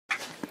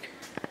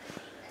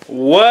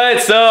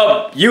What's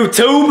up,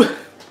 YouTube?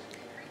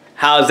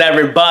 How's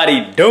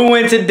everybody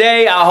doing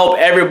today? I hope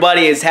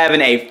everybody is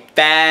having a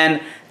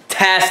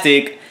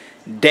fantastic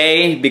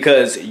day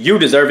because you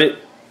deserve it.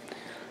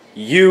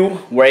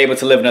 You were able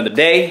to live another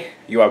day.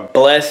 You are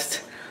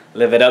blessed.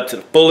 Live it up to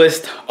the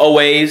fullest,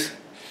 always.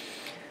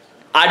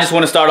 I just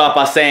want to start off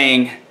by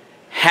saying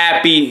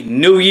Happy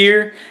New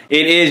Year.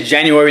 It is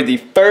January the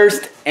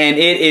 1st and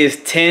it is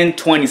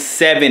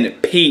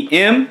 10:27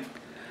 p.m.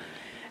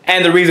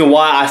 And the reason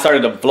why I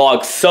started to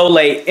vlog so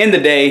late in the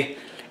day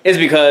is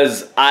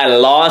because I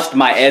lost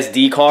my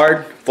SD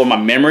card for my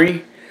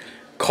memory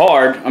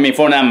card. I mean,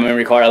 for not my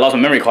memory card, I lost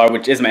my memory card,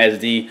 which is my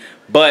SD,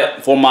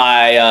 but for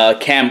my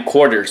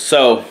camcorder.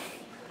 So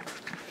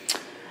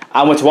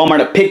I went to Walmart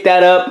to pick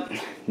that up.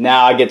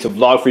 Now I get to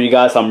vlog for you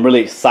guys, so I'm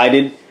really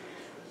excited.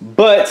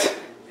 But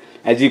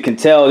as you can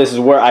tell, this is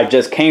where I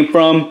just came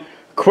from,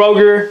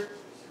 Kroger.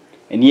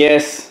 And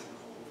yes,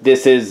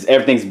 this is,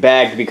 everything's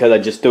bagged because I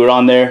just threw it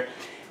on there.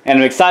 And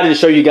I'm excited to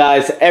show you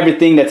guys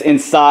everything that's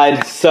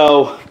inside.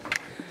 So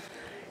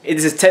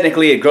this is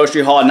technically a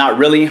grocery haul, not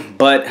really,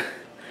 but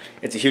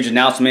it's a huge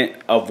announcement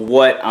of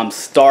what I'm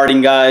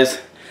starting,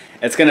 guys.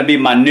 It's gonna be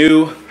my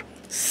new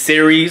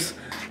series.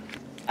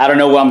 I don't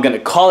know what I'm gonna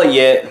call it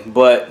yet,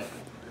 but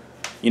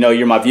you know,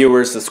 you're my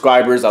viewers,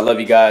 subscribers. I love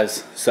you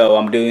guys. So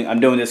I'm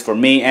doing this for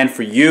me and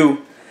for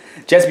you,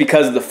 just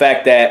because of the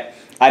fact that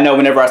I know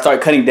whenever I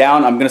start cutting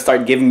down, I'm gonna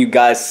start giving you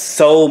guys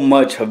so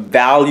much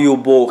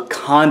valuable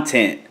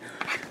content,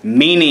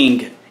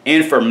 meaning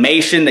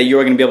information that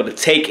you're gonna be able to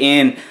take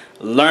in,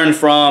 learn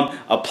from,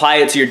 apply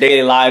it to your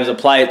daily lives,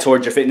 apply it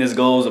towards your fitness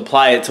goals,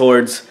 apply it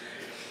towards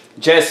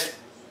just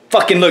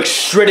fucking look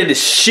shredded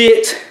as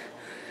shit,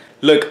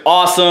 look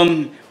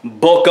awesome,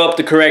 bulk up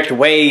the correct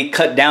way,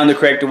 cut down the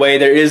correct way.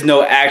 There is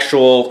no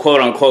actual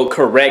quote-unquote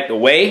correct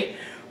way,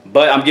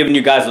 but I'm giving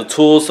you guys the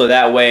tools so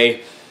that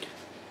way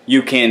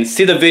you can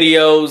see the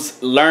videos,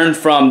 learn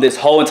from this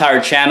whole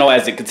entire channel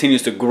as it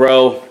continues to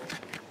grow.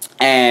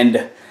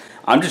 And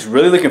I'm just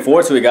really looking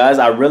forward to it, guys.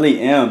 I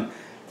really am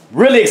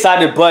really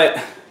excited,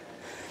 but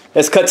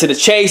let's cut to the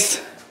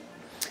chase.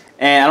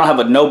 And I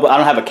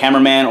don't have a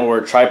cameraman or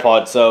a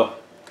tripod, so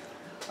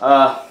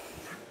let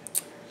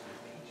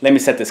me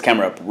set this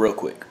camera up real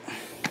quick.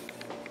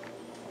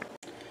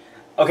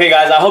 Okay,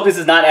 guys, I hope this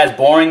is not as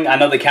boring. I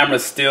know the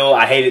camera's still,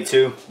 I hate it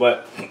too,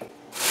 but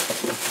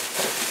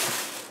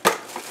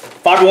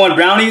Fiber One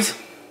brownies.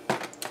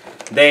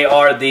 They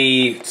are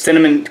the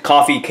cinnamon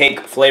coffee cake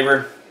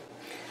flavor.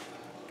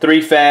 3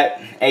 fat,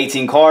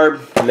 18 carb,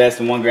 less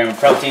than 1 gram of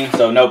protein,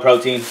 so no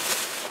protein.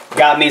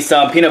 Got me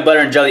some peanut butter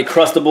and jelly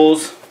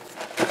Crustables.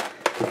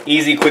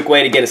 Easy, quick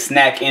way to get a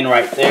snack in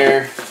right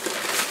there.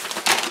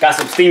 Got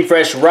some steam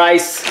fresh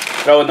rice.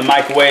 Throw in the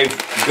microwave.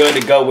 Good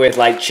to go with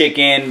like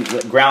chicken,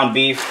 ground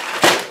beef.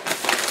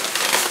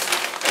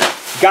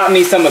 Got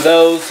me some of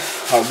those.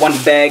 One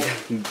bag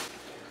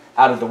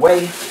out of the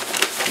way.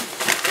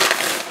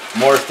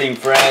 More steam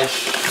fresh.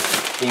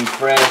 Steam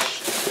fresh.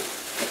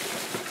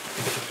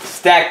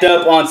 Stacked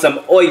up on some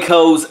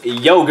Oikos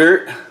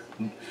yogurt.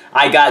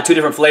 I got 2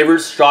 different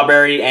flavors,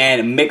 strawberry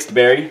and mixed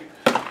berry.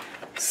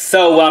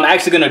 So what I'm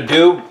actually gonna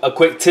do, a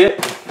quick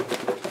tip,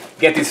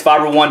 get these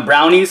Fiber One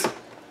brownies,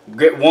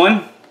 get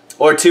 1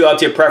 or 2, up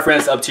to your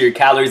preference, up to your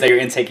calories that you're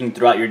intaking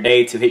throughout your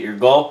day to hit your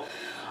goal.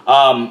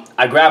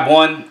 I grab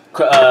 1,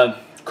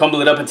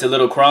 crumble it up into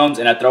little crumbs,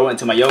 and I throw it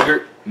into my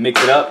yogurt,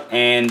 mix it up,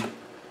 and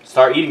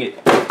start eating it.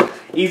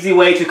 Easy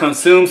way to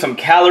consume some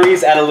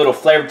calories, add a little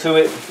flavor to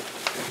it.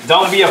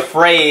 Don't be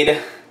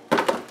afraid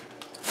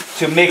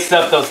to mix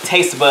up those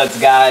taste buds,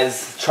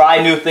 guys.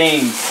 Try new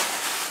things.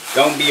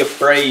 Don't be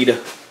afraid.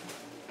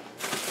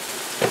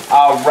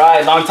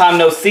 Alright, long time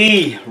no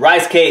see.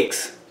 Rice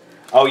cakes.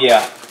 Oh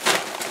yeah.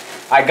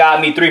 I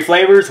got me 3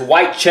 flavors.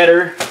 White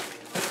cheddar,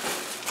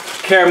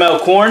 caramel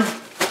corn,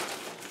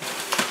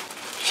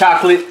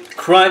 chocolate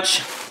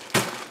crunch,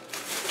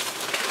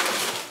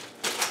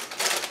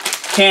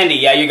 candy.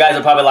 Yeah, you guys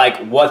are probably like,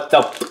 what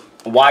the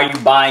why are you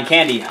buying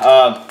candy?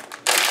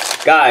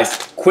 Guys,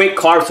 quick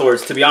carb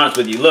source, to be honest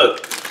with you.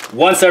 Look,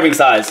 1 serving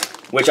size,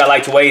 which I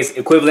like to weigh, is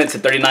equivalent to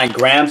 39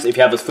 grams if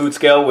you have a food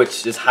scale,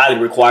 which is highly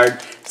required,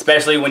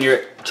 especially when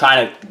you're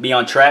trying to be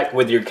on track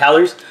with your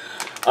calories.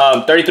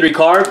 33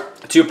 carb,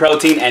 2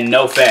 protein, and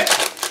no fat.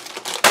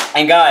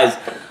 And guys,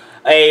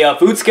 a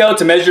food scale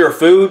to measure your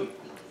food,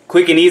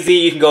 quick and easy.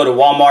 You can go to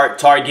Walmart,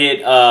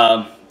 Target,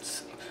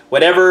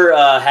 whatever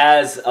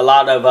has a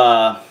lot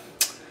of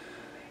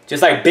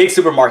just like big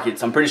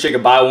supermarkets. I'm pretty sure you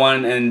could buy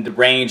one in the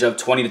range of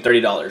 $20 to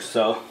 $30.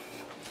 So,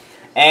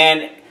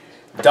 and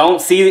don't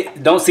see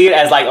it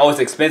as like, oh, it's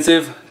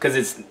expensive, because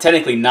it's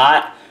technically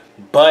not.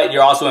 But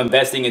you're also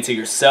investing into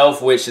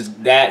yourself, which is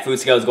that food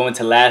scale is going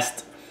to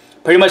last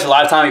pretty much a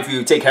lifetime if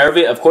you take care of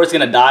it. Of course, it's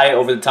gonna die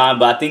over the time,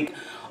 but I think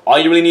all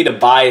you really need to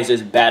buy is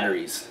just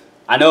batteries.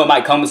 I know it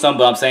might come with some,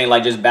 but I'm saying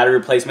like just battery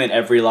replacement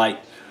every like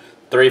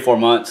 3 or 4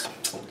 months.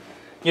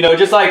 You know,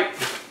 just like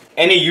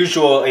any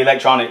usual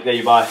electronic that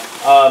you buy.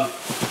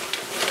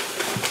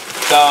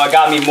 So I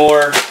got me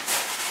more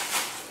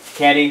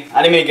candy.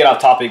 I didn't mean to get off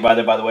topic by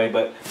the way,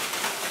 but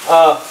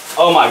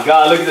oh my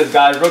god, look at this,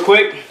 guys, real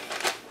quick.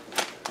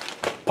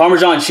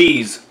 Parmesan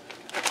cheese,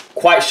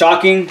 quite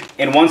shocking.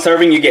 In one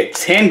serving, you get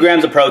 10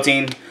 grams of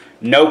protein,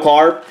 no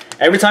carb.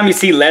 Every time you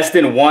see less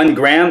than 1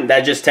 gram,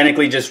 that just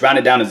technically just round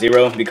it down to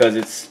 0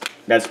 because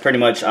that's pretty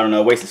much, I don't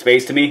know, a waste of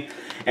space to me.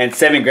 And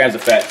 7 grams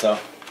of fat, so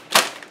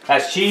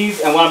that's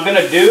cheese. And what I'm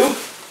gonna do,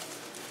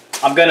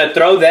 I'm gonna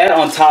throw that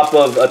on top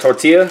of a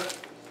tortilla,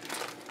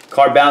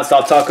 carb balanced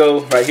soft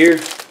taco right here.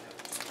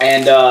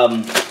 And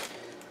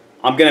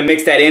I'm gonna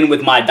mix that in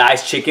with my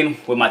diced chicken,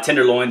 with my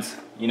tenderloins,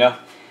 you know.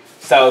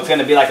 So it's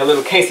gonna be like a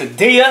little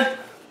quesadilla,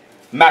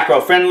 macro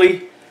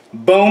friendly.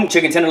 Boom,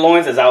 chicken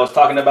tenderloins, as I was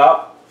talking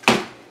about.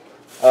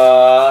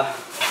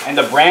 And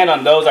the brand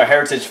on those are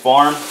Heritage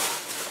Farm.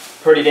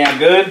 Pretty damn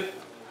good.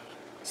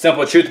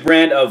 Simple Truth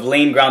brand of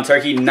lean ground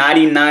turkey,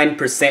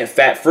 99%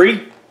 fat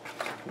free.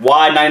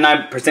 Why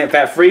 99%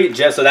 fat free?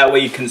 Just so that way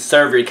you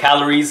conserve your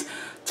calories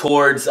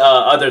towards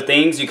other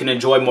things. You can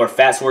enjoy more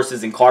fat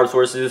sources and carb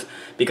sources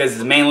because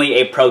it's mainly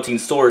a protein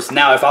source.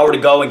 Now, if I were to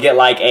go and get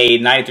like a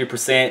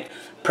 93%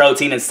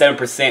 protein and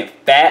 7%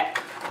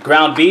 fat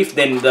ground beef,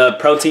 then the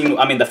protein,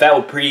 I mean the fat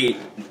will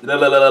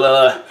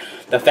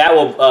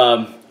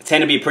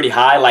tend to be pretty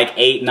high, like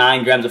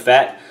 8-9 grams of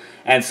fat.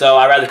 And so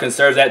I'd rather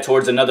conserve that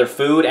towards another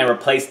food and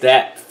replace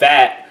that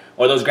fat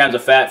or those grams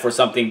of fat for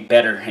something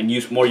better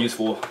and more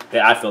useful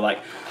that I feel like.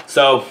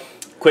 So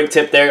quick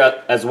tip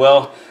there as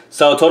well.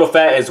 So total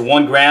fat is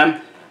 1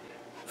 gram,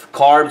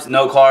 carbs,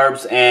 no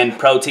carbs, and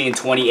protein,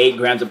 28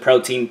 grams of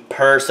protein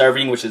per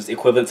serving, which is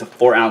equivalent to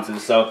 4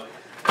 ounces. So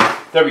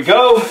there we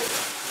go.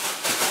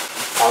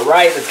 All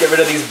right, let's get rid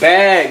of these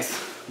bags.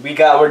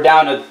 We're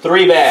down to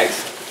 3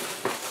 bags.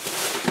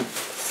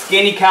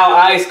 Skinny Cow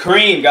ice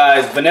cream,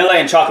 guys. Vanilla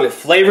and chocolate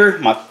flavor,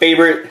 my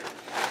favorite.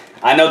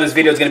 I know this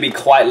video is going to be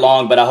quite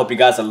long, but I hope you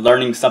guys are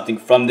learning something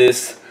from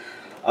this.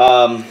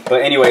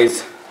 But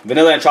anyways,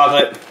 vanilla and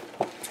chocolate.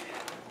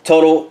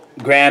 Total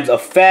grams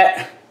of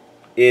fat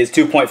is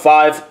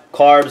 2.5,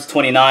 carbs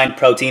 29,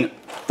 protein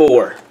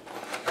 4.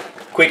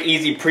 Quick,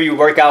 easy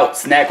pre-workout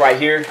snack right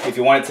here. If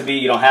you want it to be,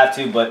 you don't have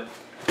to, but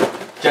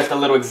just a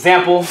little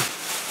example.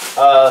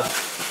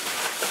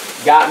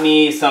 Got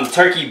me some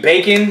turkey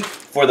bacon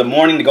for the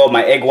morning to go with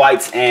my egg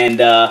whites and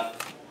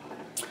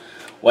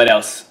what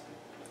else?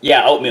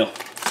 Yeah, oatmeal.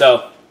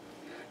 So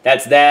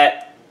that's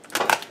that.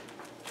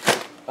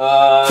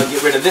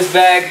 Get rid of this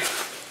bag.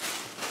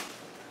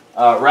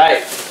 All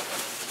right.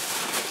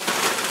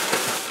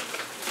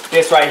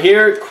 This right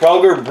here,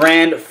 Kroger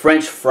brand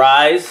French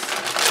fries.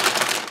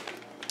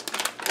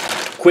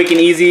 Quick and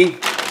easy.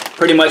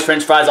 Pretty much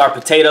French fries are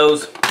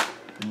potatoes.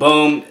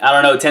 Boom. I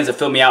don't know, it tends to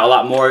fill me out a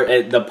lot more.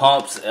 The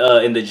pumps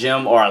in the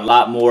gym are a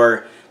lot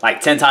more, like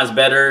 10 times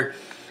better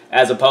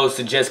as opposed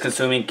to just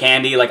consuming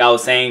candy like I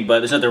was saying, but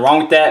there's nothing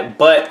wrong with that.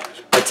 But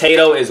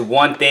potato is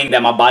one thing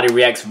that my body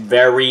reacts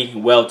very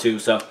well to.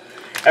 So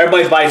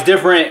everybody's body's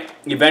different.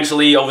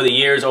 Eventually, over the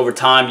years, over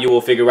time, you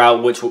will figure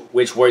out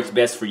which works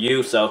best for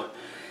you. So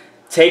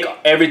take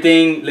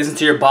everything, listen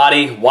to your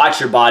body,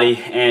 watch your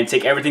body, and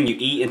take everything you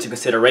eat into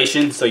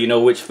consideration so you know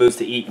which foods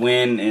to eat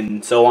when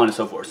and so on and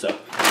so forth. So,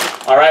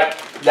 all right,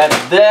 that's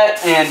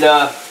that. And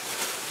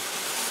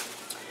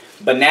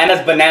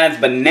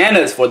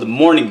bananas for the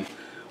morning.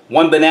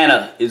 1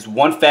 banana is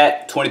 1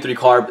 fat, 23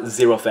 carb,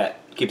 0 fat.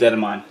 Keep that in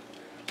mind.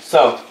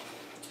 So,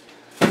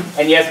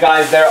 and yes,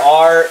 guys,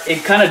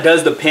 it kind of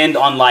does depend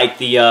on like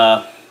the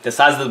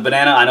size of the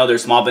banana. I know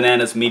there's small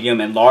bananas, medium,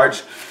 and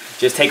large.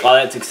 Just take all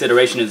that into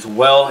consideration as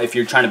well if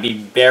you're trying to be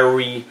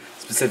very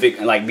specific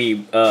and like be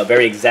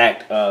very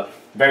exact,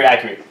 very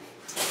accurate,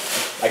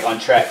 like on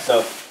track.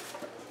 So,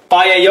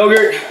 Fage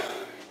yogurt,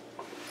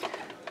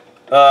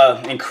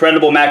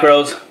 incredible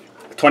macros,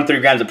 23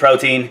 grams of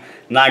protein,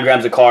 9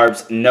 grams of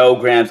carbs, no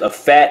grams of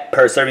fat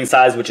per serving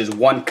size, which is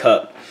 1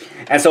 cup.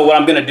 And so what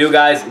I'm gonna do,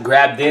 guys,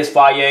 grab this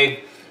Fage,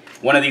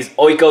 one of these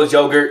Oikos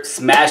yogurt,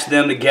 smash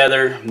them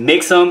together,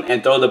 mix them,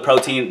 and throw the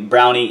protein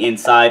brownie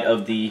inside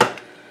of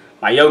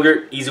my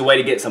yogurt. Easy way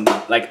to get some,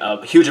 like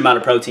a huge amount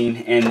of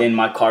protein, and then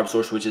my carb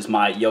source, which is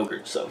my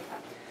yogurt. So,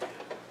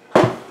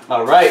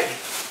 all right,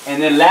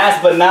 and then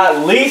last but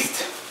not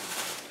least,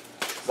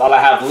 that's all I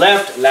have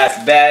left.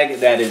 Last bag,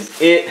 that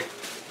is it.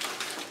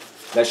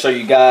 Let's show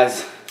you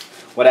guys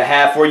what I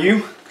have for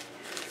you.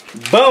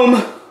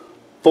 Boom,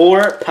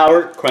 4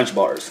 Power Crunch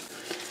bars.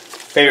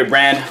 Favorite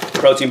brand,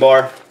 protein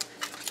bar.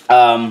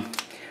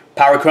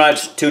 Power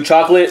Crunch, 2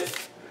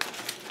 chocolate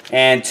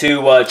and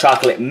 2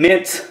 chocolate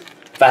mint.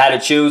 If I had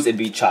to choose, it'd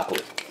be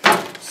chocolate.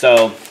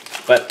 So,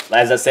 but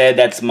as I said,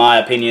 that's my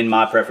opinion,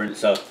 my preference.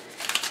 So,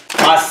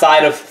 my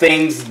side of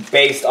things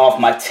based off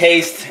my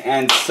taste.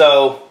 And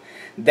so,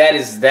 that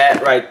is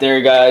that right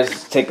there,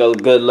 guys. Take a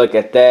good look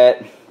at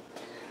that.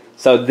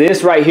 So,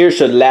 this right here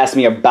should last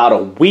me about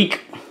a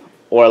week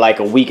or like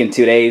a week and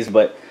 2 days.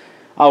 But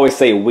I always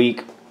say a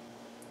week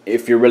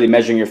if you're really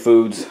measuring your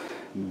foods,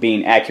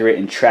 being accurate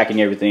and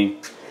tracking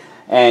everything.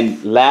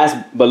 And last,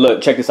 but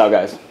look, check this out,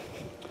 guys.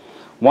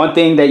 One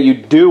thing that you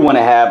do want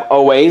to have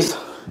always,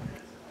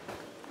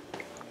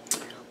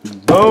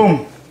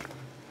 Boom.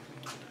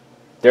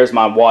 There's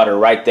my water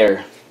right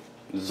there.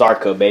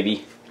 Zarka,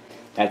 baby.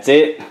 That's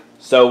it.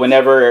 So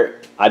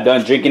whenever I'm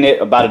done drinking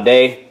it, about a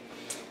day,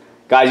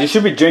 guys, you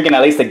should be drinking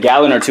at least a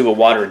gallon or 2 of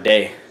water a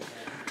day.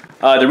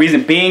 The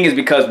reason being is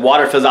because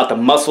water fills out the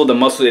muscle. The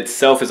muscle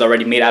itself is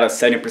already made out of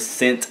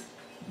 70%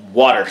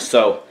 water.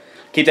 So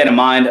keep that in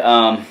mind.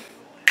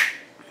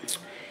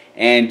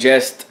 And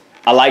just,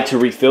 I like to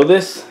refill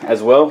this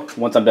as well.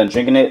 Once I'm done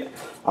drinking it,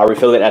 I'll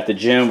refill it at the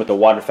gym with the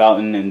water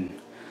fountain. And,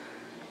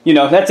 you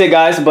know, that's it,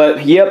 guys.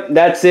 But, yep,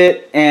 that's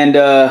it. And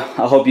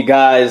I hope you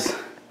guys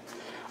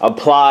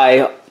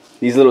apply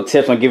these little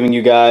tips I'm giving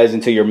you guys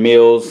into your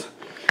meals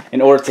in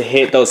order to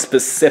hit those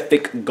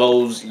specific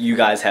goals you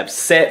guys have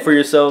set for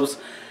yourselves.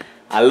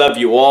 I love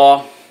you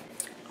all.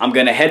 I'm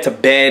going to head to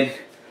bed,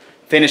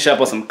 finish up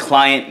with some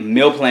client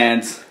meal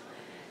plans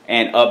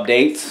and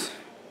updates,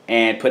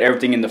 and put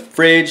everything in the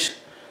fridge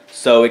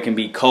so it can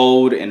be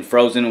cold and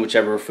frozen,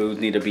 whichever foods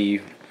need to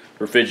be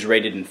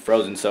refrigerated and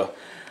frozen. So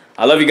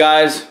I love you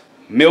guys.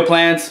 Meal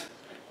plans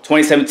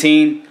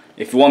 2017.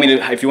 If you want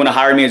to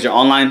hire me as your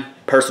online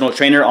personal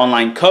trainer,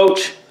 online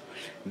coach,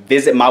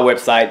 visit my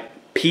website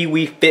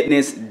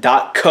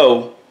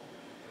peeweefitness.co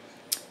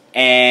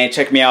and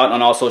check me out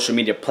on all social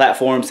media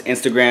platforms,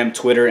 Instagram,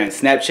 Twitter, and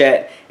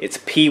Snapchat. It's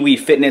Pee-wee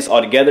Fitness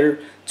all together.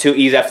 2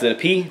 E's after the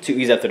P, 2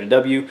 E's after the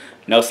W.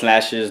 No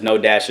slashes, no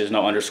dashes,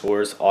 no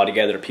underscores. All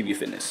together, Pee-wee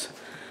Fitness.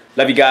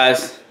 Love you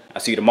guys. I'll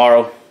see you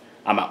tomorrow.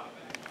 I'm out.